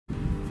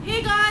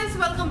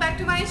welcome back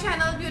to my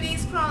channel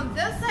Beauties from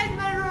this side,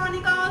 my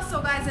Veronica.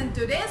 So guys, in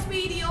today's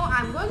video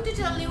I'm going to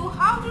tell you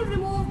how to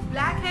remove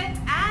blackheads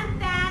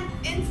and tan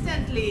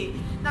instantly.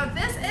 Now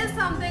this is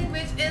something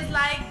which is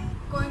like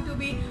going to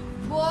be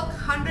work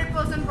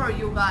 100% for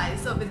you guys.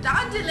 So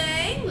without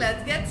delaying,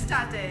 let's get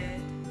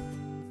started.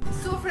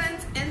 So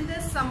friends, in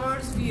this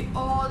summers we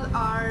all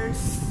are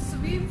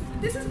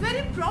this is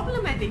very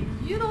problematic,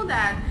 you know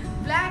that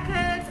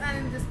blackheads, and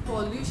in this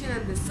pollution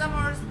and this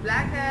summers,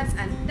 blackheads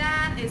and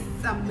tan is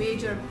a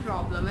major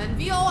problem and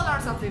we all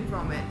are suffering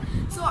from it.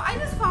 So I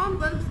just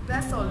found one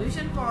best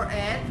solution for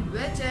it,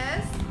 which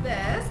is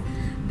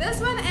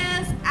this one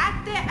is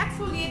Active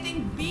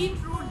Exfoliating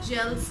Beetroot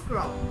Gel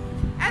Scrub.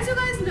 As you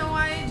guys know,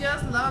 I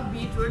just love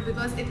beetroot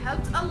because it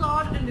helps a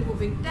lot in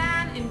removing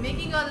tan, in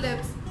making your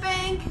lips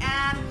pink,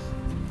 and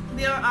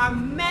there are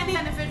many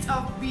benefits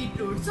of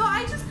beetroot. So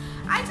I just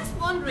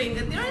wondering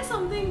that there is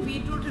something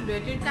beetroot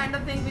related kind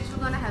of thing which is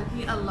gonna help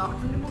me a lot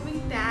in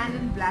removing tan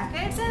and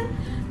blackheads, and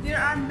there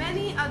are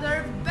many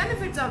other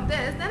benefits of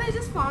this. Then I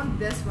just found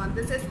this one.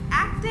 This is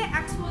Active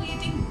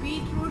Exfoliating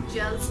Beetroot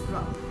Gel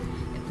Scrub.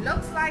 It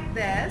looks like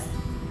this.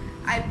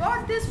 I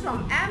bought this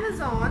from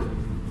Amazon.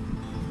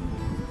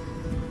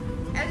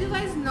 As you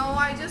guys know,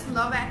 I just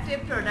love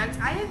active products.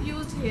 I have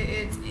used here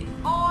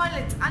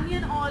it's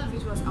onion oil,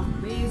 which was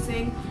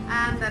amazing,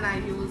 and then I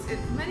use it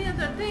many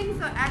other things.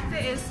 So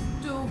Active is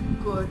too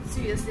good.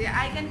 Seriously,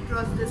 I can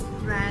trust this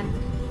brand.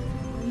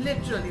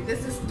 Literally,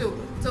 this is too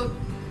good. So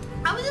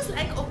I was just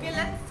like, okay,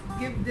 let's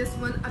give this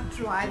one a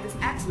try. This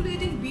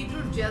exfoliating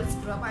beetroot gel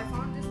scrub. I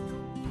found this.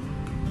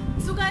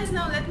 So guys,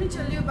 now let me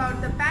tell you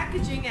about the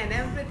packaging and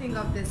everything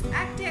of this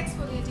Active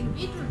Exfoliating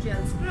Beetroot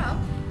Gel Scrub.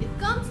 It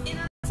comes in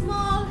a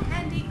small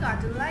handy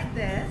carton like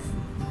this,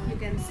 you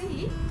can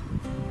see.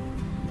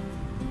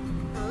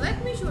 Now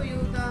let me show you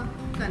the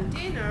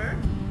container.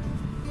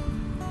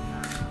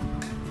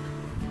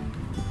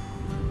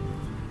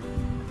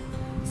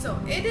 So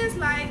it is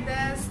like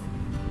this.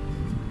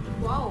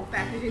 Wow,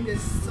 packaging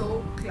is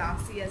so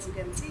classy, as you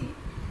can see.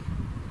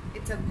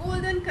 It's a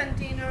golden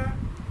container.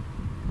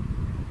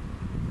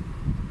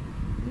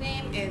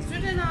 Name is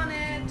written on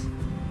it.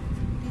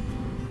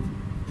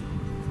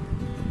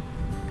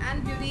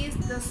 And beauties,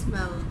 the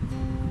smell.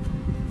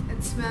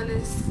 Its smell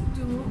is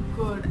too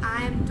good.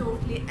 I am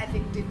totally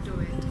addicted to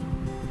it.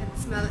 The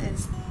smell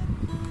is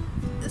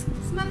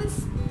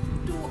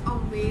too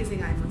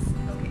amazing, I must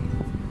say. Okay.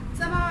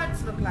 Somehow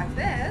it's look like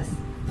this.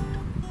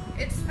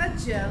 It's a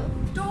gel,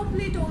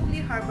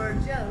 totally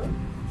herbal gel.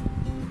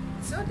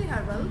 It's totally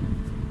herbal.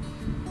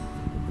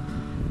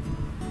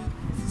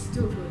 This is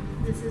too good.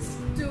 This is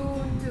too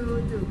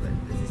good.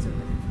 This is too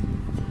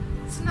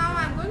good. So now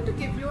I'm going to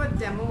give you a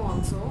demo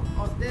also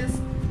of this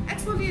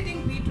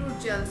exfoliating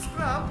beetroot gel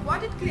scrub.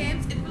 What it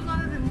claims, it will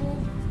gonna remove.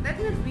 Let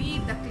me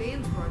read the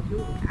claims for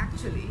you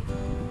actually.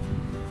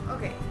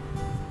 Okay.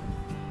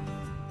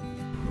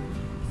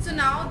 So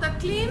now the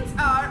claims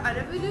are a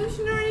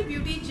revolutionary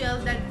beauty gel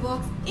that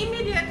works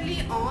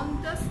immediately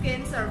on the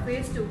skin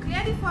surface to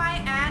clarify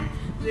and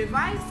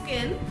revive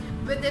skin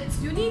with its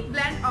unique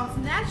blend of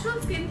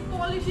natural skin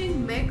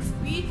polishing mix,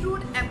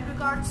 beetroot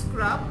apricot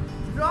scrub,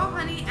 raw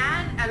honey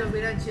and aloe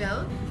vera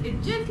gel.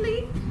 It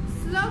gently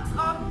slugs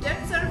off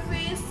dead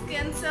surface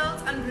skin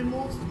cells and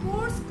removes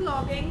pores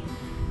clogging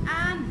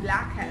and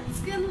blackheads.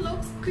 Skin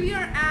looks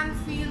clear and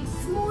feels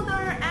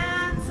smoother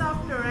and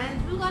softer,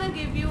 and we're gonna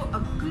give you a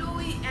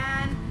glowy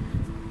and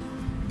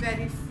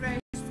very fresh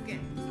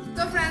skin.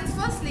 So friends,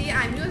 firstly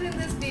I'm using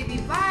this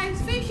baby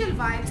wipes, facial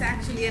wipes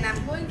actually, and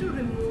I'm going to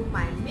remove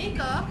my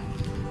makeup.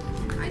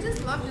 I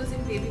just love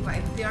using baby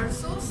wipes. They are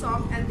so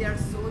soft and they are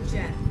so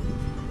gentle.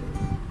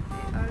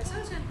 They are so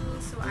gentle.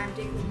 So I'm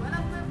taking one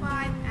of my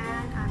wipe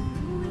and I'm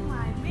removing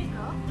my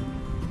makeup.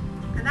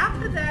 And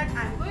after that,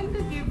 I'm going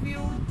to give you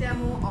a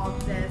demo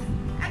of this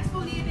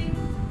exfoliating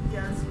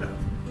gel scrub.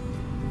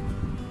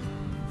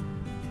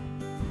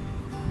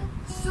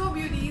 So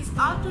beauties,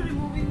 after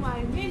removing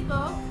my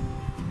makeup,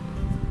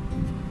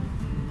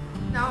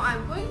 now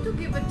I'm going to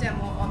give a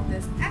demo of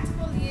this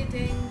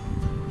exfoliating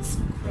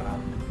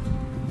scrub.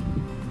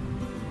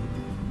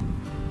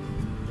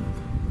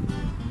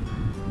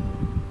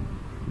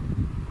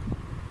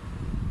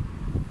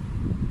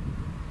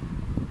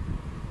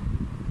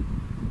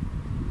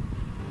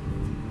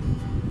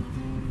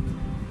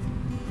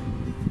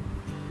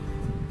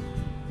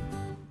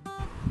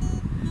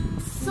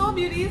 So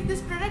beauties,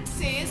 this product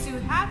says you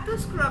have to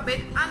scrub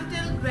it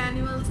until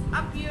granules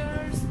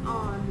appears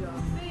on your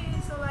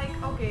face. So like,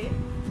 okay,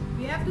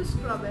 we have to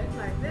scrub it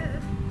like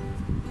this.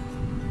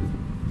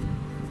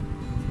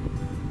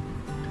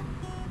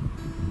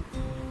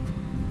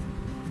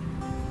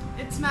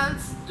 It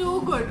smells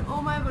too good.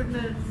 Oh my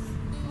goodness.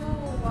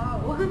 Oh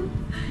wow.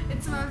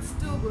 It smells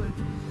too good.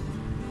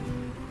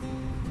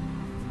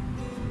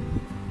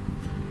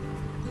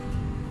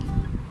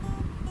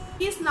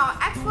 Is now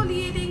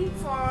exfoliating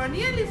for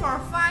nearly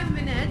 5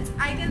 minutes.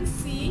 I can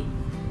see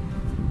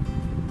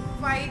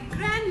white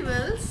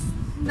granules.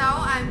 Now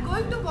I'm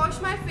going to wash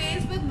my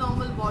face with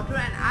normal water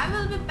and I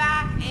will be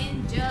back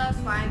in just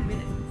 5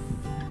 minutes.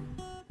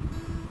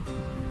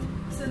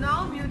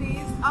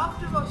 beauties,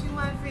 after washing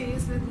my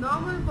face with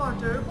normal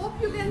water, hope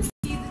you can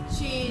see the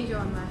change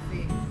on my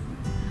face.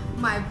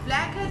 My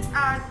blackheads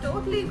are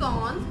totally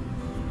gone.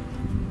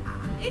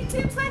 It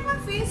seems like my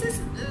face is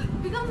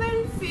become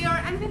very fair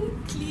and very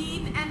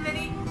clean and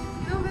very,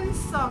 very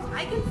soft.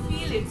 I can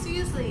feel it,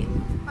 seriously.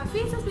 My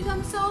face has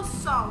become so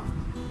soft.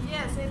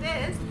 Yes, it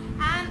is.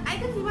 And I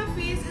can see my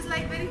face is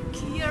like very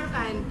clear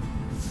kind.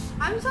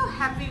 I'm so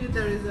happy with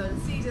the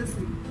results,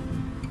 seriously.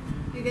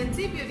 You can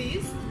see,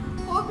 beauties.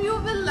 Hope you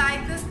will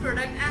like this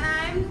product, and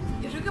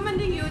I'm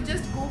recommending you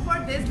just go for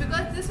this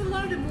because this will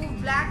not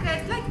remove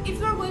blackheads. Like if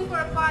you are going for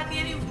a party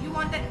and you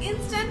want an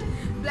instant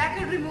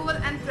blackhead removal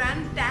and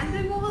tan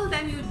removal,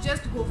 then you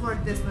just go for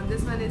this one.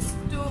 This one is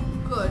too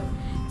good.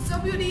 So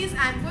beauties,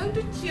 I'm going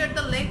to share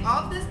the link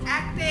of this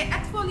Acne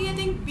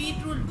Exfoliating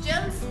Beetroot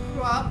Gel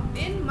Scrub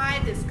in my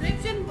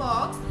description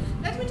box.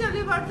 Let me tell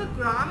you about the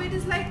gram. It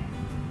is like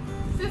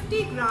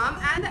 50 gram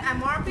and the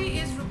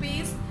MRP is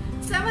rupees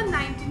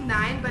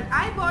 799, but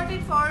I bought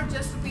it for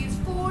just rupees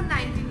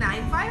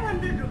 499,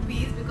 500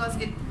 rupees, because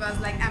it was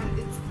like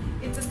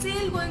it's a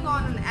sale going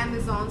on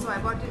Amazon, so I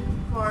bought it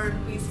for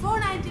rupees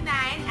 499,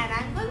 and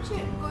I'm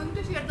going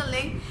to share the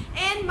link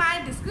in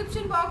my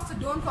description box, so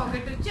don't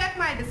forget to check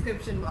my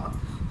description box.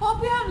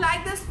 Hope you have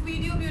liked this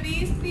video,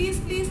 beauties. Please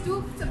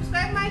do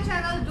subscribe my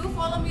channel. Do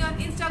follow me on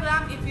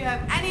Instagram. If you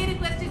have any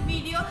requested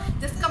video,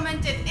 just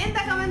comment it in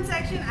the comment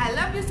section. I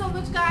love you so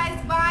much,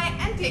 guys. Bye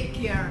and take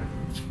care.